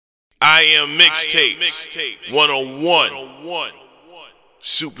I am Mixtapes 101.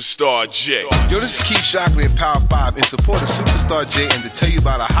 Superstar J. Yo, this is Keith Shockley and Power 5 in support of Superstar J and to tell you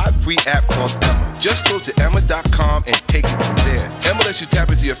about a hot free app called Emma. Just go to Emma.com and take it from there. Emma lets you tap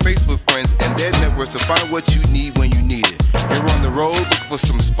into your Facebook friends and their networks to find what you need when you need it. You're on the road looking for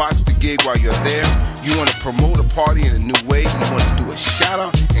some spots to gig while you're there. You want to promote a party in a new way. You want to do a shout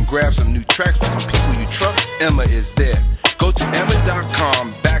out and grab some new tracks from some people you trust. Emma is there. Go to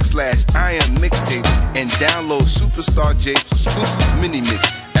Emma.com/I am Mixtape and download Superstar J's exclusive mini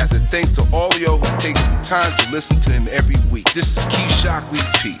mix as a thanks to all of y'all who take some time to listen to him every week. This is Keith Shockley.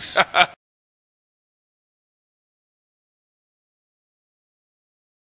 Peace.